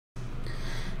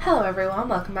Hello everyone,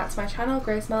 welcome back to my channel,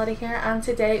 Grace Melody here, and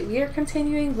today we are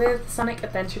continuing with Sonic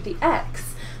Adventure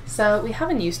DX. So we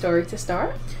have a new story to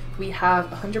start. We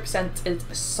have 100%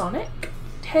 is Sonic,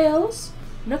 Tails,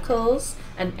 Knuckles,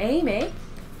 and Amy,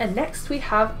 and next we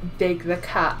have Big the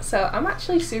Cat. So I'm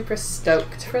actually super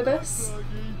stoked for this.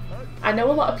 I know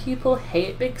a lot of people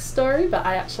hate Big's story, but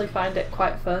I actually find it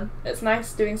quite fun. It's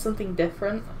nice doing something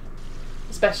different,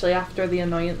 especially after the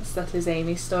annoyance that is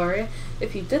Amy's story.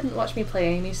 If you didn't watch me play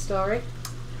Amy's story,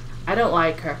 I don't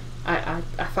like her. I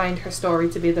find her story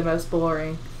to be the most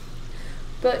boring.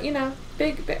 But you know,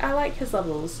 Big, I like his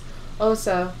levels.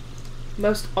 Also,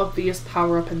 most obvious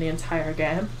power up in the entire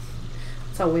game.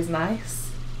 It's always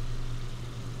nice.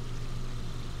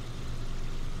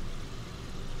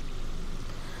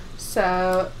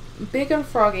 So Big and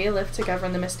Froggy live together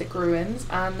in the Mystic Ruins,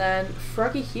 and then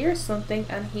Froggy hears something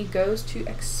and he goes to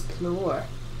explore.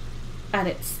 And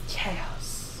it's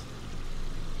chaos.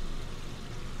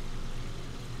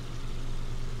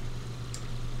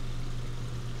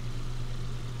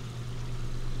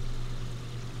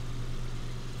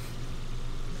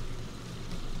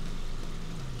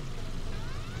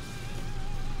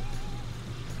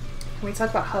 Can we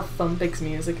talk about how fun Big's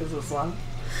music is as well?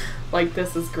 Like,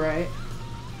 this is great.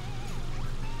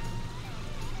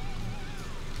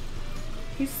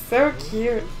 He's so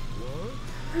cute.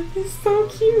 He's so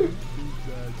cute.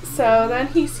 So then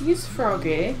he sees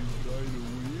Froggy,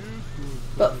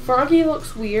 but Froggy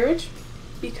looks weird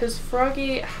because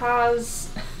Froggy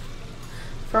has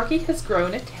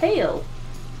grown a tail,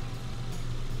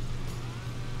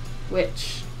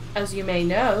 which, as you may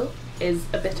know, is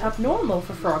a bit abnormal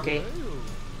for Froggy.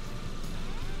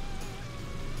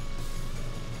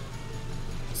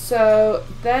 So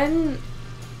then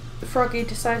Froggy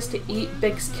decides to eat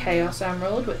Big's Chaos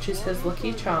Emerald, which is his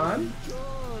lucky charm.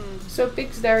 So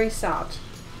Big's very sad,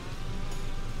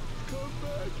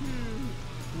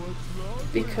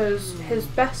 because his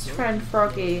best friend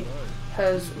Froggy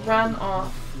has ran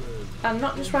off, and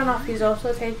not just ran off, he's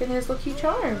also taken his lucky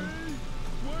charm.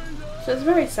 So it's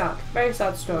very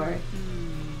sad story.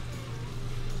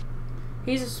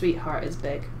 He's a sweetheart, is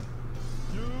Big.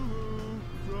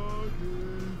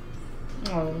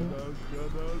 Oh.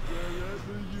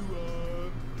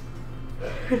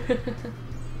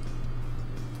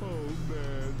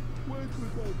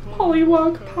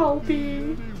 Pollywog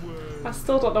Palby. I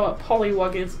still don't know what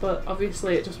Pollywog is, but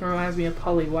obviously it just reminds me of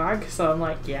Pollywag, so I'm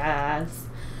like, yes.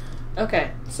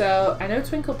 Okay, so I know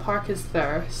Twinkle Park is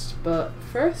Thirst, but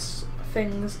first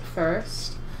things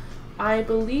first, I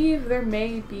believe there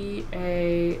may be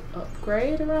a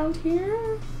upgrade around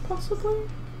here, possibly?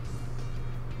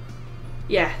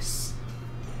 Yes.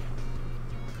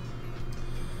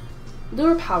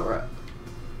 Lure power up.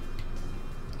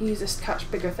 Use this to catch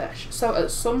bigger fish. So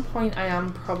at some point I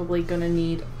am probably gonna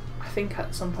need, I think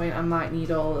at some point I might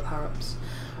need all the power ups.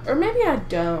 Or maybe I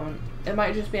don't. It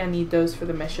might just be I need those for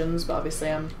the missions, but obviously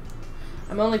I'm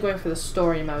only going for the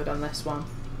story mode on this one.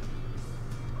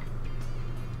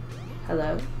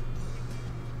 Hello?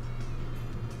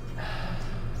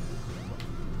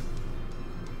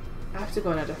 I have to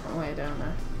go in a different way, don't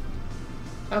I?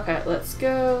 Okay, let's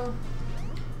go.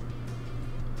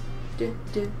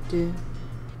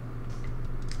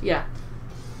 Yeah.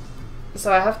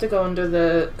 So I have to go under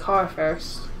the car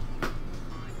first.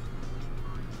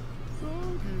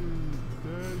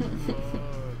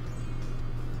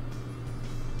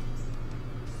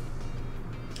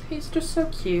 He's just so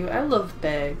cute. I love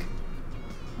Big.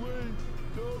 Wait,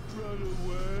 don't run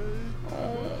away. Oh.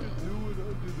 What are you doing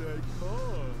under that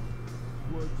car?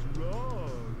 What's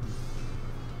wrong?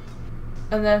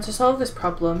 And then to solve this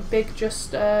problem, Big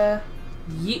just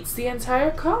yeets the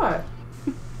entire car.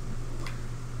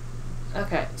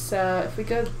 Okay, so if we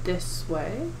go this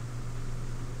way,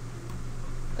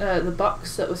 the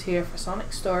box that was here for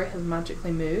Sonic's story has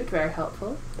magically moved. Very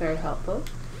helpful, very helpful.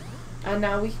 And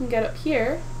now we can get up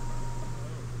here.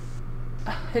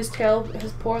 His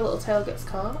poor little tail gets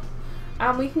caught,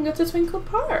 and we can go to Twinkle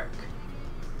Park.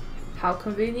 How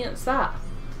convenient is that?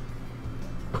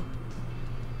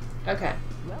 Okay.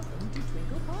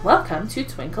 Welcome to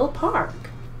Twinkle Park.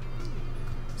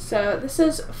 So this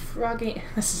is Froggy.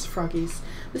 This is Froggy's.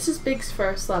 This is Big's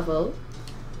first level,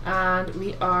 and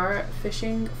we are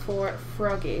fishing for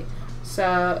Froggy.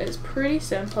 So it's pretty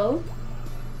simple.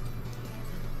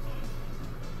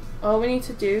 All we need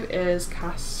to do is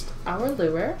cast our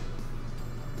lure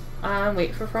and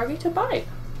wait for Froggy to bite.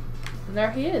 And there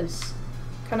he is.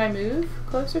 Can I move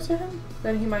closer to him?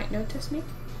 Then he might notice me.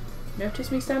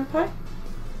 Notice me, senpai?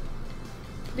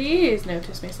 Please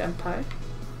notice me, senpai.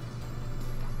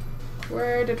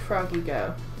 Where did Froggy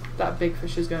go? that big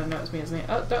fish is going to notice me, isn't he?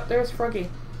 Oh, there's Froggy.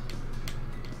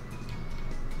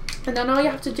 And then all you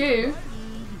have to do,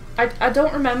 I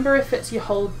don't remember if it's you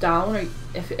hold down or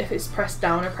if it's press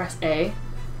down or press A,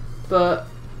 but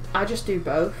I just do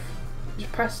both.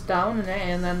 Just press down and A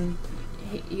and then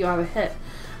you have a hit.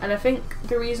 And I think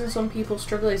the reason some people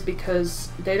struggle is because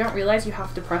they don't realise you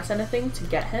have to press anything to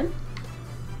get him.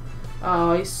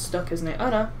 Oh, he's stuck, isn't he? Oh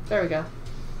no, there we go.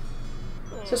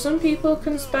 So some people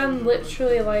can spend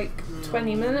literally like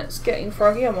 20 minutes getting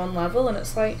Froggy on one level, and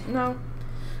it's like, no,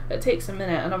 it takes a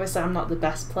minute. And obviously I'm not the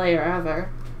best player ever,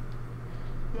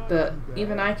 but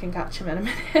even I can catch him in a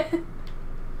minute.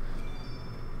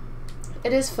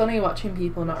 It is funny watching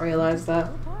people not realise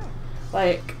that.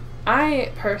 Like,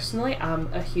 I personally am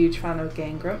a huge fan of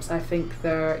Game Grumps. I think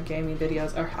their gaming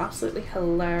videos are absolutely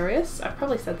hilarious. I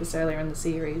probably said this earlier in the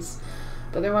series,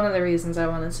 but they're one of the reasons I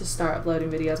wanted to start uploading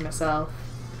videos myself.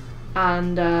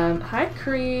 And hi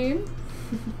Cream.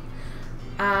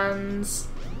 And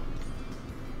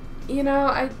you know,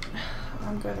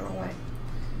 I'm going the wrong way.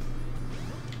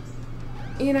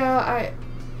 You know,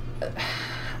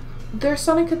 their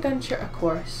Sonic Adventure, of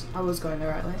course, I was going the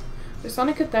right way. The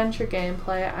Sonic Adventure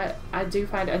gameplay, I do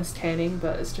find it entertaining,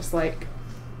 but it's just like,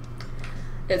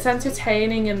 it's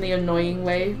entertaining in the annoying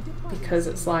way, because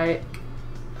it's like,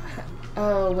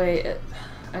 oh wait,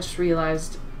 I just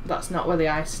realised that's not where the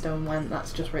Ice Stone went,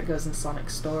 that's just where it goes in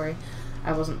Sonic's story.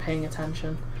 I wasn't paying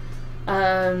attention.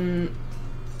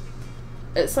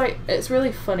 It's like, it's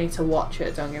really funny to watch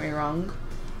it, don't get me wrong,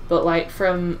 but like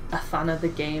from a fan of the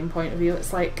game point of view,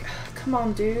 it's like, come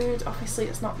on dude, obviously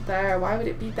it's not there, why would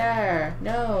it be there?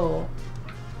 No.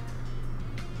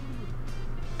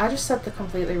 I just said the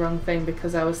completely wrong thing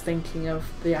because I was thinking of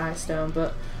the Ice Stone,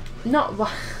 but not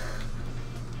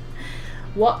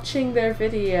watching their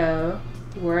video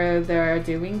where they're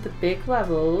doing the big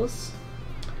levels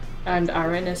and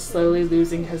Aaron is slowly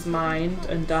losing his mind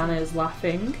and Dana is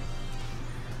laughing.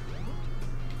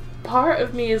 Part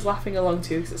of me is laughing along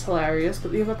too because it's hilarious,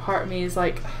 but the other part of me is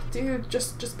like, dude,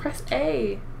 just press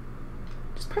A.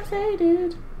 Just press A,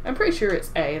 dude. I'm pretty sure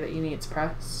it's A that you need to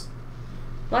press.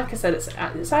 Like I said,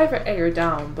 it's either A or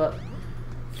down, but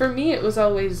for me it was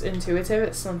always intuitive.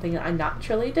 It's something that I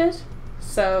naturally did.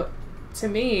 So to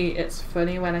me, it's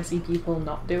funny when I see people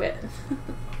not do it.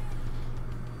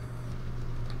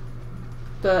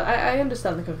 But I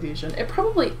understand the confusion. It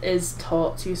probably is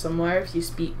taught to you somewhere if you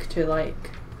speak to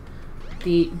like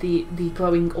the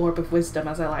glowing orb of wisdom,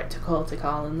 as I like to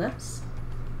call in this.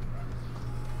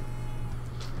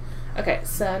 Okay,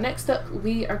 so next up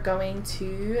we are going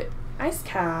to Ice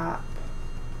Cap.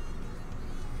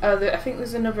 Oh, I think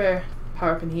there's another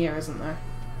power up in here, isn't there?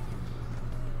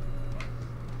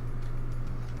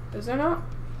 Is there not?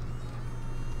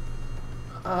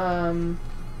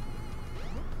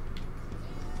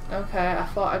 Okay, I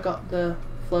thought I got the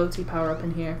floaty power up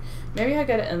in here. Maybe I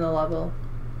get it in the level.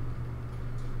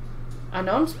 I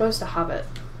know I'm supposed to have it,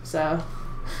 so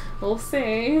we'll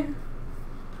see.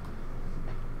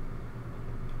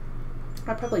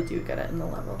 I probably do get it in the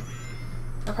level.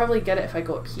 I'll probably get it if I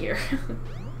go up here.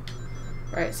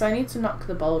 Right, so I need to knock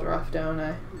the boulder off, don't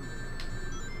I?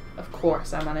 Of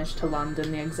course, I managed to land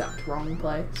in the exact wrong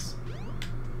place.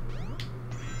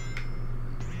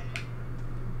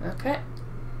 Okay.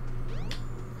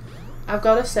 I've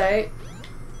got to say,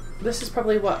 this is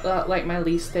probably what like my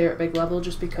least favourite big level,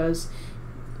 just because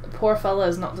the poor fella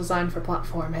is not designed for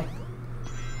platforming.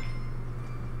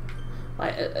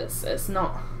 Like, it's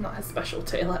not his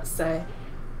specialty, let's say.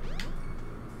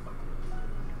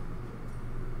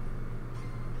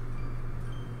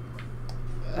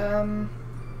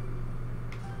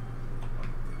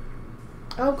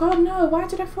 Oh god, no, why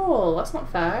did I fall? That's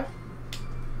not fair.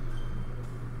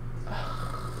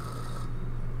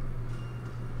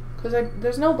 Because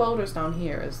there's no boulders down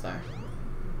here, is there?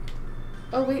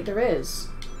 Oh wait, there is.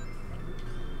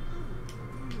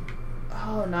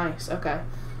 Oh, nice, okay.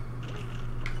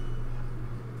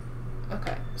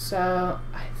 Okay, so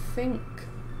I think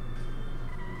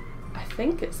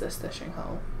it's this fishing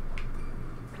hole.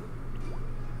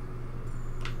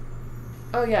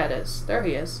 Oh yeah, it is. There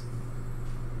he is.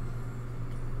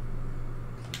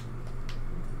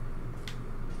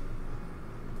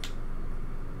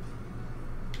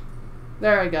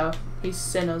 There we go. He's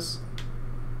sinners.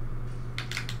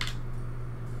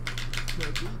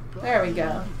 There we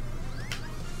go.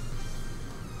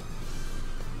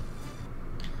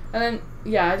 And then,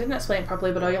 yeah, I didn't explain it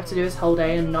properly, but all you have to do is hold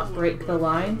A and not break the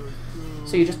line.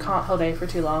 So you just can't hold A for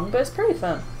too long, but it's pretty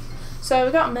fun. So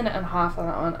we got a minute and a half on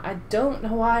that one. I don't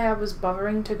know why I was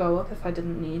bothering to go up if I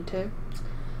didn't need to.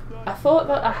 I thought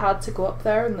that I had to go up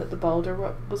there and that the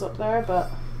boulder was up there, but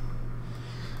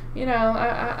you know,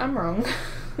 I'm wrong.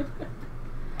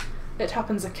 It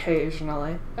happens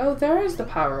occasionally. Oh, there is the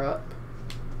power up.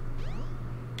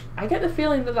 I get the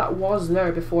feeling that that was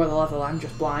there before the level. I'm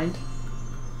just blind.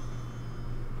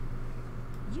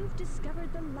 You've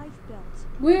discovered the life belt.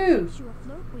 Woo! Keeps you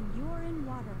afloat when you're in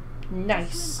water. Nice.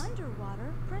 To swim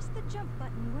underwater, press the jump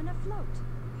button when afloat.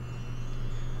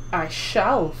 I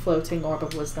shall floating orb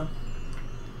of wisdom.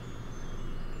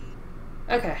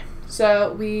 Okay,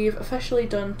 so we've officially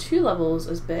done 2 levels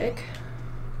as big.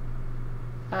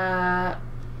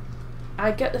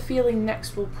 I get the feeling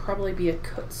next will probably be a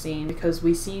cutscene because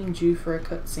we seem due for a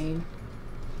cutscene.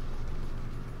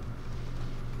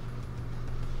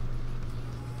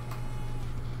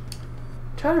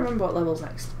 I'm trying to remember what level's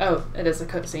next. Oh, it is a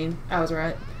cutscene. I was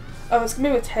right. Oh, it's gonna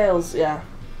be with Tails, yeah.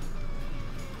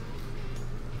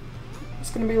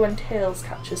 It's gonna be when Tails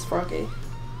catches Froggy.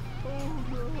 Oh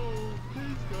no,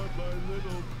 he's got my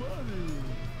little buddy.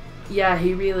 Yeah,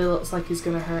 he really looks like he's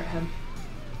gonna hurt him.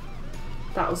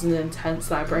 That was an intense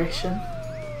vibration.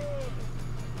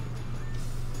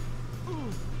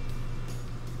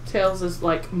 Tails is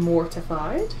like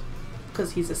mortified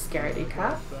because he's a scaredy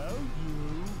cat. Found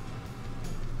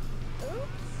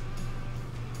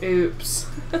you. Oops.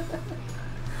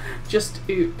 Just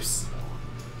oops.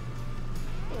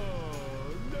 Oh,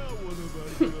 now what am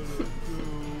I gonna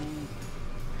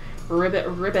do? Ribbit,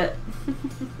 ribbit.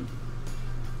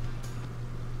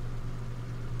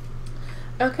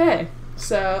 Okay,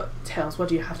 so Tails, what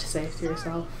do you have to say to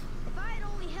yourself? If I had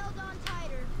only held on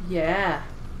tighter. Yeah.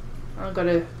 I've got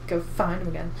to go find him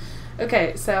again.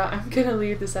 Okay, so I'm going to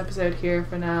leave this episode here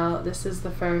for now. This is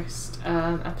the first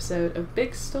episode of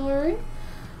Big Story.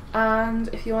 And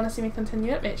if you want to see me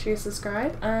continue it, make sure you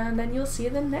subscribe. And then you'll see you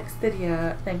in the next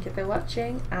video. Thank you for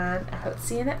watching. And I hope to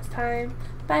see you next time.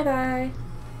 Bye bye.